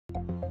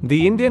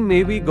The Indian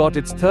Navy got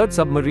its third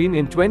submarine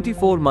in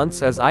 24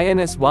 months as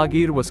INS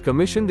Vagir was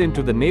commissioned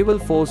into the naval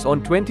force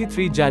on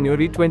 23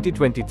 January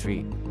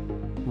 2023.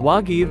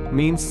 Vagir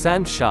means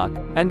sand shark,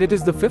 and it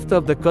is the fifth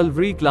of the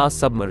Kalvari Class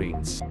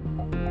submarines.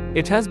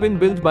 It has been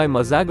built by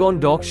Mazagon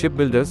Dock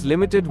Shipbuilders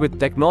Limited with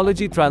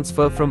technology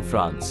transfer from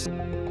France.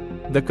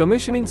 The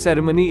commissioning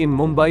ceremony in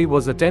Mumbai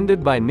was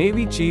attended by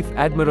Navy Chief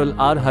Admiral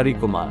R.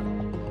 Kumar.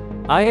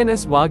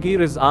 INS Vagir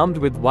is armed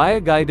with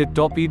wire-guided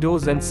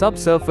torpedoes and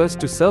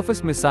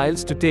subsurface-to-surface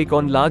missiles to take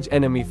on large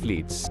enemy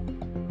fleets.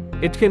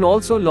 It can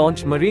also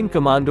launch marine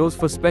commandos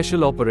for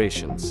special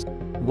operations.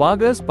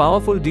 Vagir's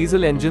powerful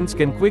diesel engines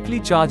can quickly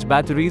charge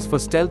batteries for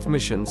stealth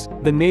missions,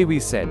 the Navy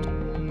said.